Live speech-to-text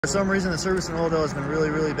For some reason, the service in Oildale has been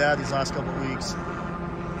really bad these last couple of weeks.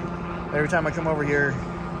 Every time I come over here,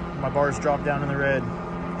 my bars drop down in the red.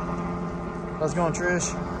 How's it going,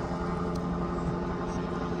 Trish?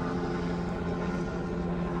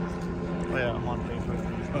 Oh yeah, I'm on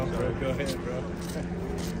Facebook. Oh, bro, go ahead, bro.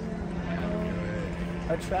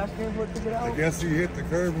 A trash can put to get out? I guess he hit the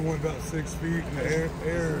curb and went about 6 feet in the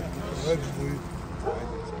air allegedly.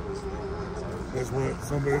 That's what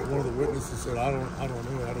somebody, one of the witnesses said. I don't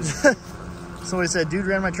know. Somebody said, dude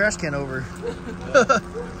ran my trash can over. Man,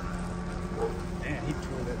 he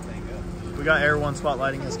tore that thing up. We got Air One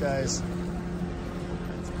spotlighting us, guys.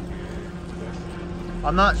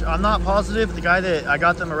 I'm not positive the guy that I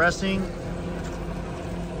got them arresting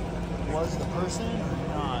was the person or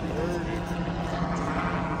not.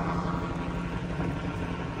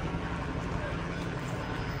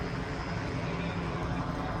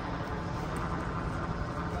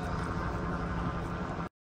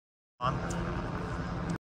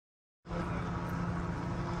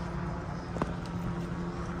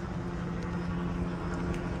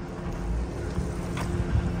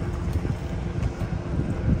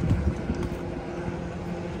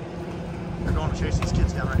 They're going to chase these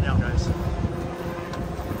kids down right now, guys.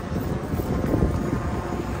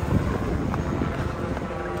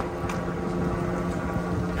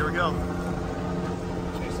 Here we go.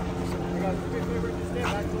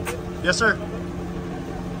 Yes, sir.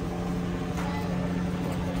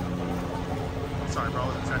 Sorry, bro.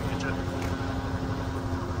 I'm trying to get you.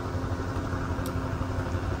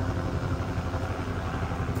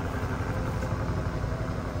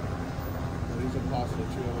 These are possible 2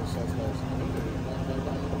 other suspects.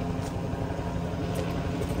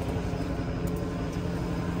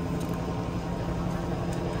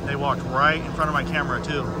 They walked right in front of my camera,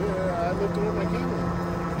 too. Yeah, I looked over my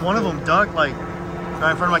camera. One of them ducked like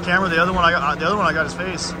right in front of my camera. The other one I got his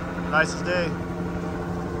face. Nice as day.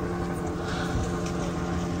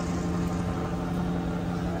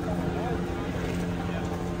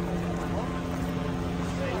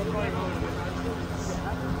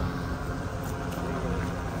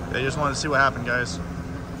 They just wanted to see what happened, guys.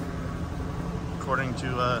 According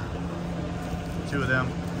to 2 of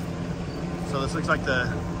them. So this looks like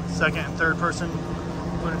the second and third person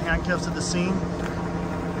put in handcuffs at the scene.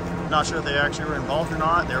 Not sure if they actually were involved or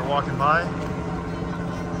not. They were walking by.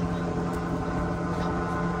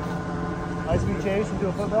 Nice to be chased and do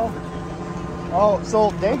a football. Oh,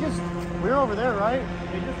 so they just, we were over there, right?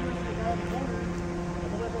 They just reached the guy in the corner.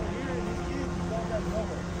 And they went over here and these kids just walked out the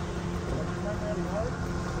other. Like, they turned around the yard.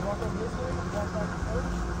 They walked over this way, walked back to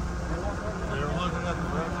church. They walked over there. They were looking at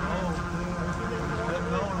the road.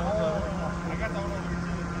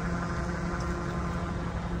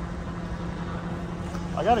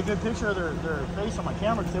 I got a good picture of their face on my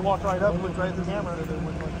camera because they walked right up and looked right at the camera.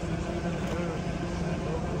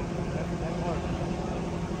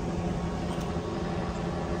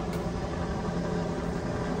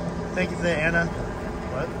 Thank you for that, Anna.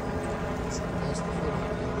 What?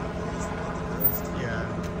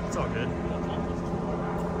 Yeah, it's all good.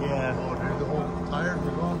 Yeah. Oh, dude, the whole tires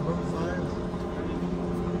were gone both sides.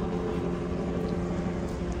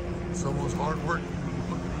 It's almost hard work.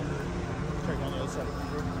 Check on the other side.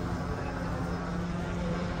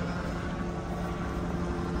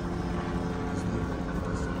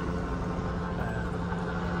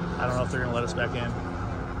 I don't know if they're gonna let us back in.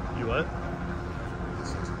 You what?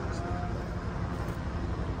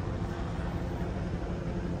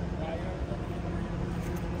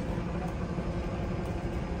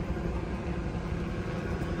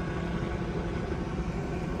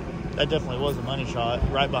 That definitely was a money shot.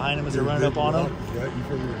 Right behind him as they're running up on him.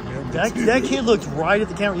 That kid looked right at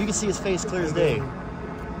the camera. You can see his face clear as day.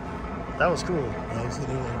 That was cool. So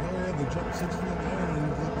they were like, oh yeah, they jumped 6 feet in the air and then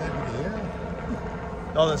went back in the air.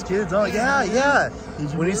 Oh, those kids? Oh yeah.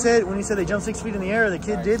 When he said they jumped 6 feet in the air, the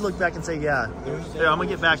kid did look back and say yeah. Here, I'm gonna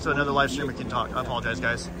get back to another live stream. We can talk. I apologize,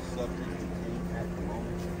 guys.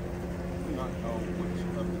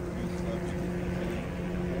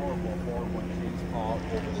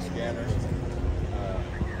 Over the scanners.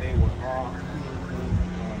 They were off.